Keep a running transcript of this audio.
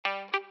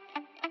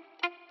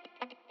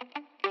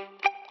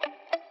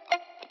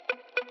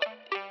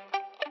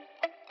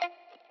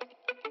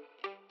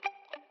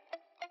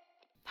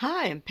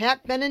Hi, I'm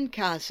Pat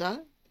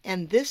Benincasa,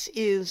 and this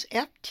is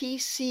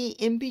FTC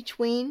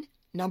in-between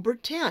number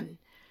 10,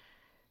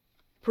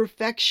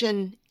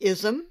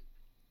 Perfection-ISM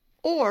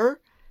or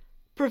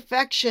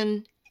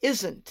Perfection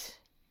isn't.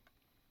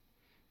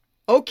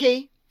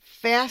 Okay,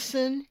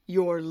 fasten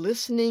your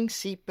listening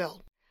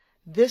seatbelt.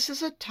 This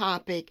is a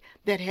topic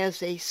that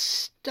has a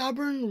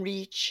stubborn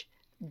reach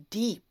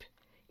deep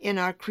in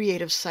our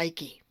creative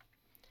psyche.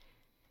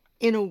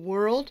 In a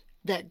world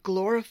that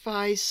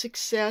glorifies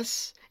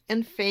success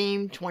and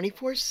fame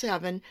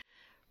 24/7,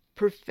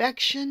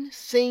 perfection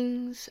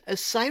sings a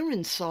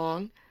siren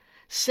song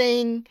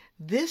saying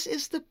this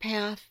is the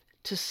path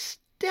to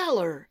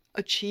stellar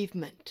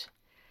achievement.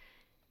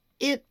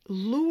 It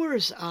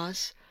lures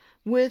us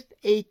with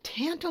a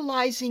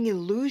tantalizing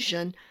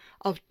illusion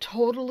of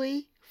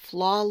totally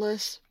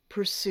flawless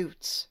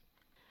pursuits.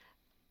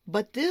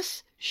 But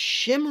this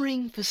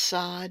shimmering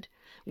facade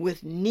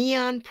with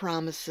neon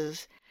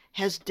promises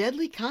has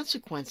deadly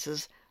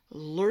consequences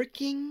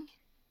lurking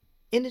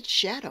in its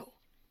shadow.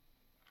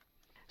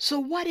 So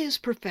what is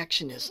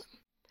perfectionism?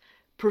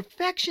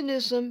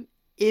 Perfectionism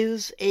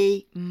is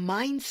a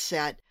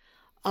mindset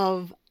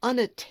of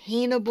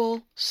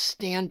unattainable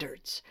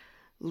standards,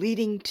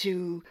 leading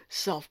to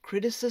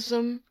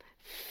self-criticism,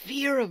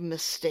 fear of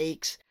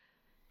mistakes,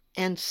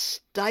 and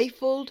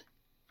stifled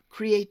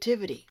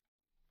creativity.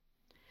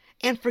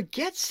 And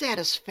forget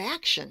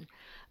satisfaction,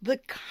 the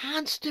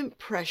constant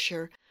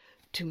pressure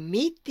to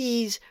meet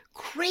these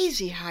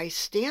crazy high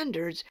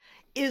standards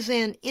is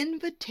an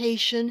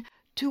invitation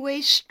to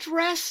a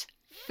stress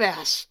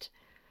fest,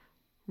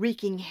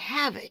 wreaking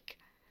havoc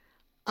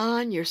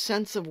on your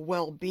sense of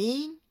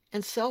well-being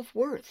and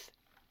self-worth.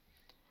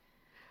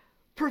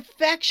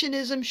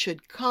 Perfectionism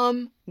should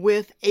come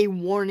with a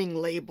warning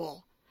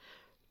label.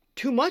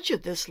 Too much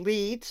of this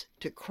leads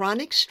to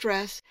chronic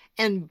stress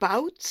and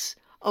bouts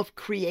of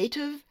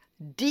creative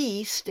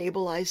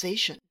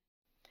destabilization.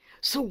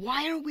 So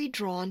why are we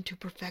drawn to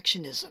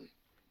perfectionism?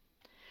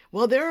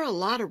 Well, there are a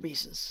lot of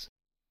reasons.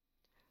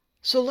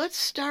 So let's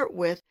start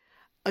with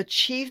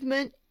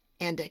achievement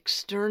and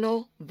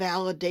external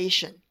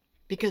validation,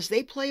 because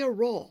they play a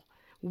role.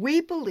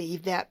 We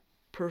believe that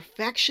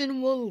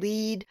perfection will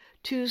lead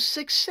to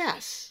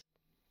success,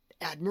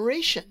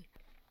 admiration.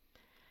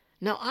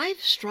 Now,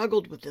 I've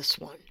struggled with this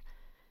one,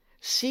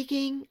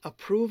 seeking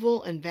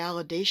approval and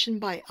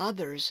validation by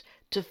others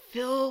to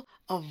fill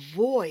a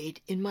void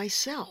in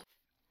myself.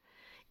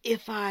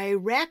 If I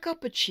rack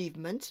up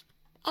achievements,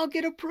 I'll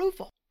get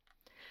approval.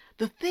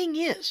 The thing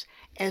is,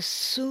 as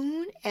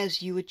soon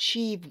as you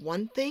achieve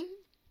one thing,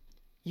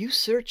 you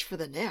search for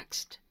the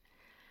next.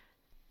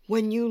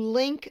 When you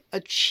link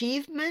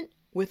achievement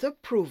with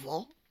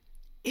approval,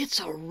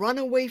 it's a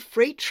runaway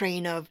freight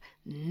train of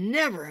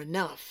never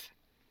enough.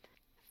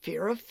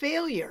 Fear of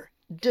failure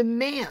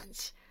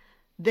demands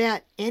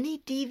that any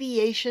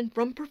deviation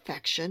from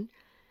perfection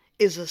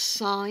is a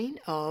sign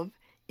of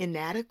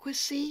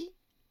inadequacy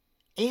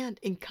and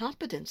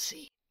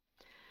incompetency.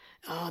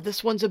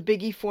 This one's a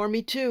biggie for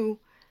me too.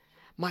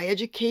 My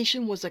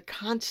education was a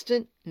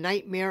constant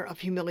nightmare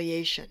of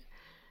humiliation.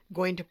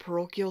 Going to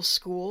parochial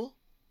school,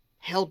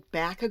 held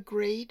back a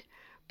grade,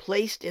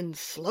 placed in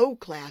slow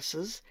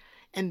classes,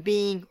 and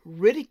being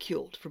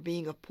ridiculed for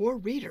being a poor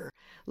reader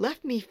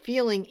left me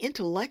feeling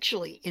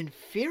intellectually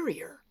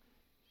inferior.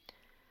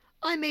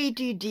 I'm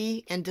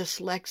ADD and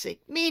dyslexic,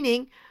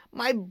 meaning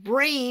my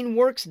brain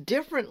works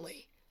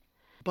differently.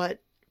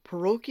 But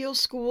parochial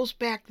schools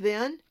back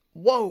then,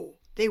 whoa,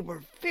 they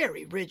were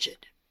very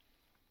rigid.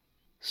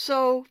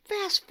 So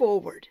fast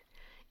forward,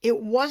 it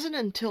wasn't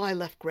until I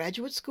left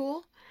graduate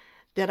school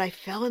that I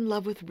fell in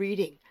love with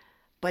reading.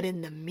 But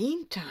in the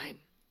meantime,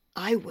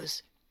 I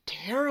was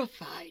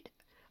terrified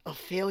of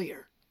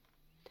failure.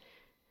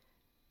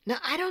 Now,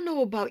 I don't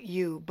know about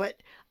you,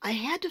 but I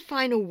had to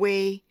find a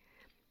way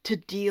to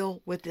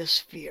deal with this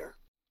fear.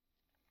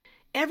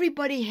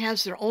 Everybody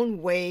has their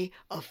own way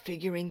of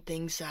figuring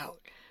things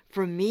out.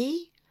 For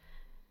me,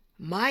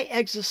 my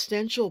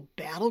existential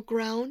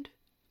battleground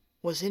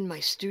was in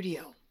my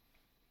studio.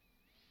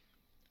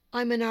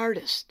 I'm an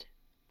artist.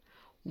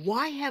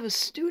 Why have a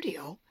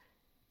studio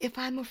if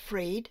I'm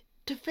afraid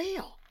to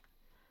fail?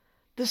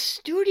 The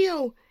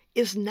studio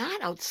is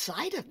not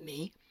outside of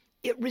me.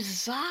 It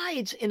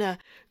resides in a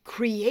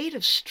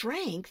creative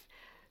strength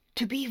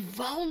to be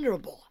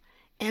vulnerable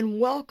and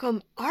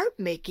welcome art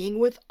making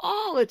with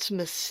all its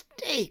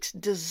mistakes,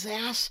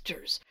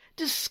 disasters,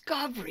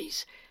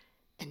 discoveries,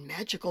 and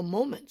magical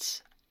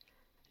moments.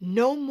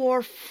 No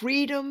more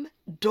freedom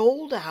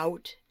doled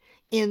out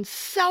in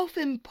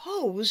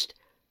self-imposed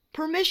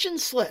permission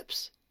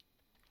slips.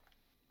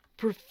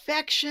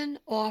 Perfection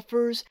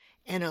offers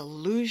an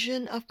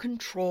illusion of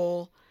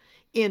control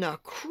in a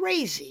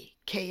crazy,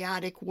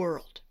 chaotic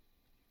world.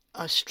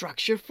 A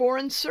structure for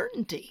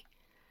uncertainty.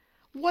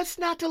 What's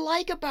not to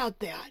like about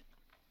that?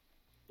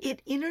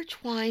 It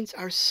intertwines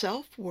our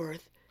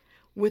self-worth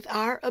with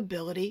our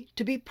ability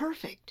to be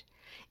perfect,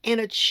 and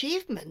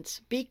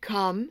achievements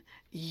become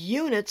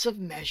units of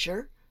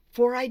measure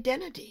for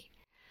identity.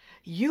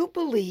 You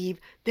believe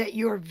that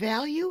your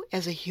value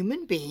as a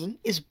human being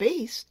is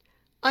based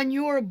on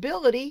your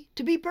ability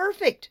to be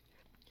perfect.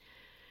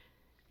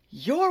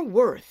 Your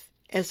worth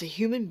as a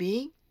human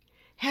being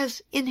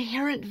has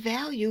inherent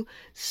value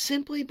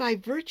simply by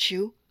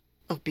virtue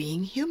of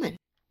being human.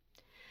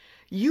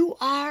 You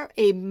are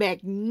a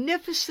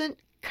magnificent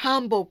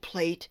combo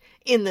plate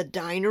in the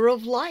diner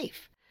of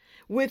life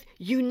with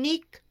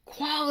unique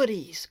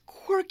qualities,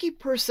 quirky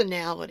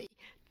personality,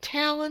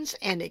 talents,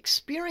 and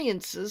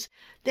experiences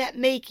that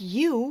make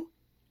you,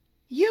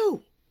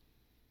 you.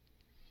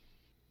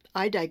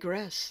 I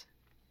digress.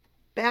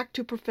 Back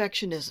to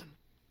perfectionism.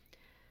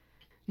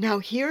 Now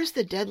here's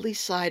the deadly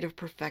side of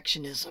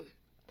perfectionism.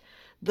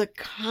 The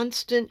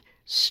constant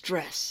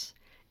stress,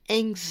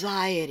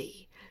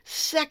 anxiety,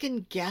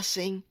 second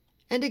guessing,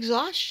 and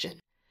exhaustion.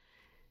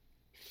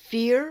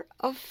 Fear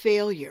of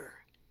failure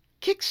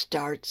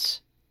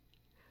kickstarts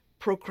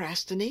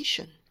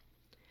procrastination.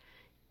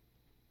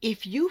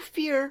 If you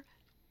fear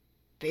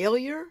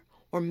failure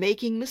or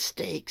making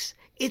mistakes,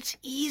 it's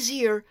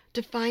easier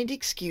to find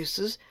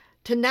excuses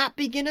to not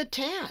begin a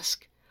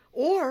task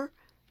or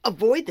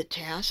avoid the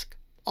task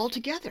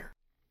altogether.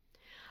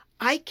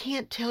 I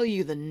can't tell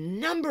you the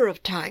number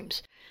of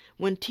times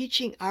when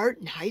teaching art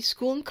in high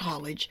school and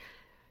college,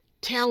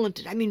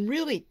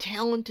 really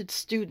talented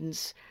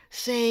students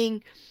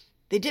saying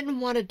they didn't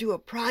want to do a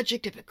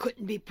project if it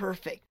couldn't be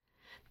perfect.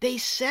 They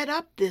set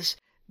up this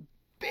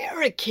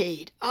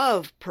barricade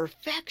of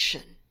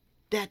perfection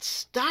that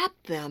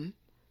stopped them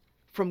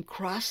from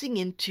crossing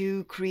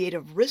into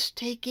creative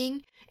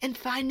risk-taking and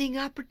finding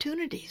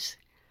opportunities.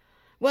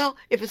 Well,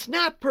 if it's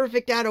not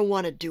perfect, I don't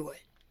want to do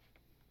it.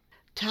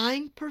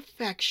 Tying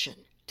perfection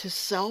to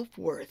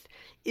self-worth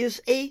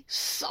is a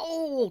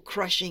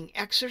soul-crushing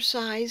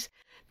exercise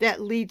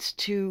that leads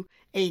to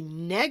a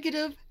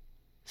negative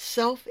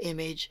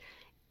self-image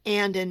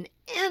and an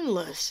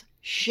endless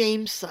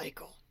shame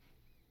cycle.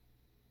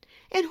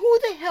 And who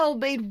the hell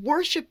made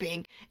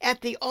worshiping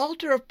at the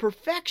altar of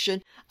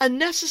perfection a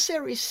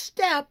necessary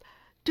step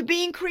to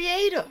being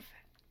creative?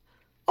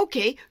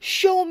 Okay,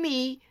 show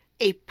me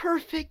a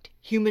perfect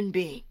human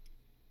being.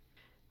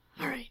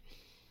 All right.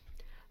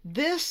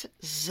 This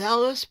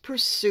zealous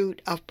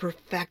pursuit of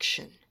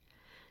perfection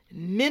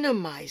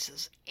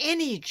minimizes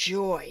any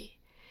joy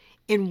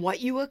in what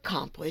you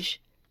accomplish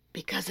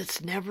because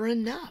it's never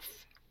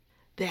enough.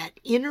 That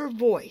inner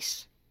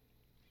voice,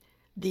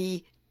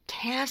 the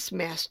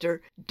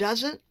taskmaster,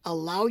 doesn't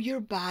allow your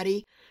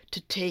body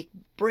to take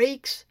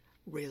breaks,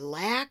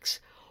 relax,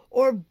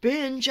 or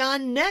binge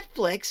on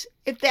Netflix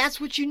if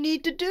that's what you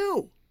need to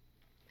do.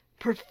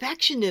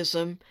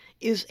 Perfectionism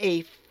is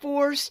a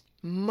forced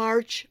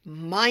march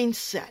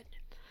mindset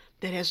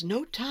that has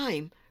no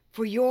time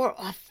for your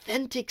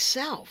authentic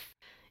self.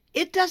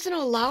 It doesn't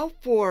allow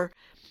for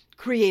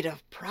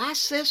creative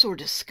process or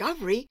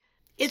discovery.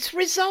 It's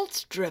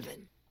results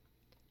driven.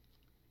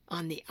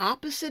 On the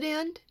opposite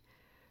end,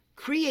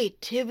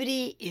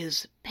 creativity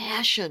is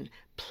passion,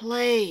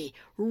 play,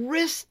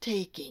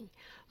 risk-taking,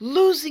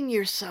 losing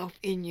yourself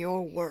in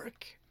your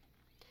work.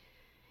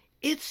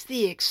 It's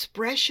the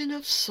expression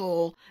of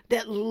soul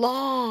that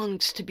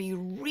longs to be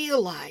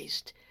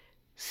realized,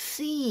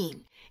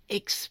 seen,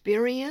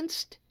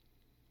 experienced,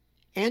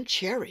 and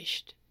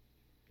cherished.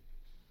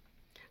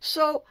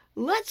 So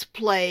let's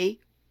play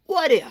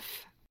What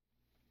If?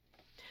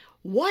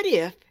 What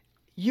if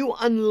you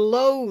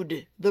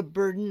unload the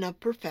burden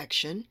of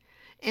perfection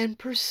and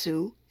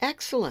pursue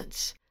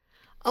excellence,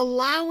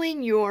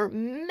 allowing your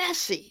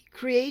messy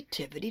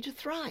creativity to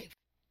thrive?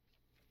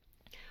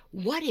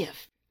 What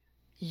if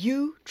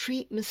you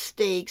treat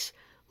mistakes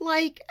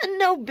like a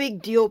no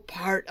big deal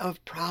part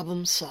of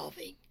problem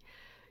solving?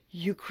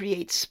 You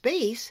create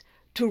space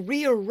to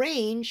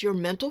rearrange your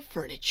mental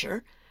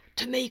furniture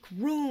to make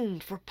room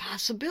for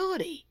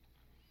possibility.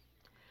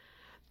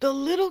 The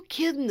little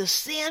kid in the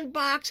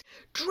sandbox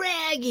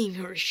dragging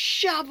her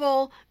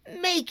shovel,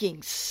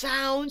 making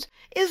sounds,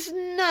 is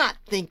not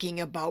thinking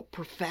about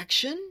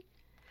perfection.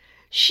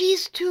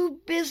 She's too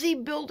busy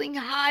building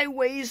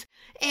highways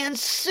and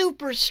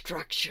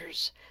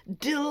superstructures,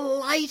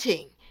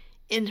 delighting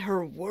in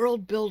her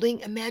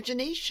world-building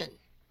imagination.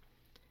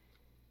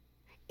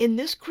 In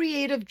this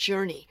creative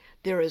journey,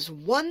 there is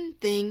one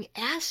thing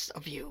asked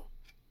of you.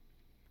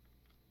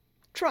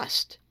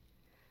 Trust.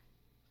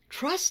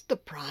 Trust the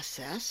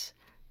process.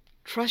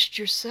 Trust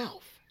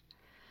yourself.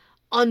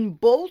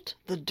 Unbolt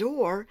the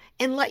door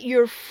and let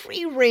your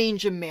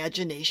free-range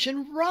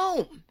imagination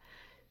roam.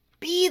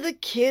 Be the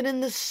kid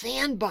in the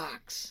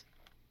sandbox.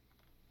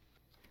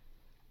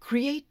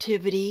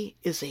 Creativity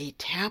is a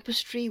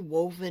tapestry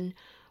woven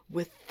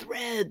with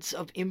threads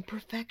of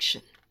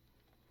imperfection.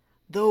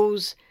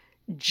 Those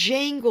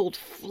jangled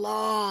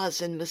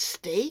flaws and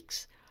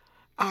mistakes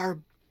are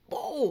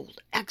bold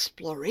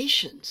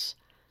explorations,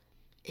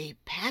 a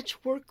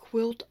patchwork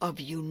quilt of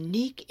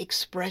unique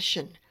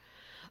expression,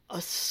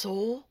 a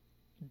soul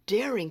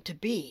daring to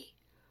be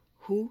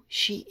who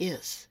she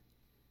is.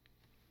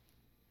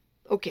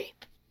 Okay,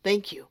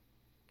 thank you.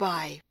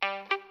 Bye.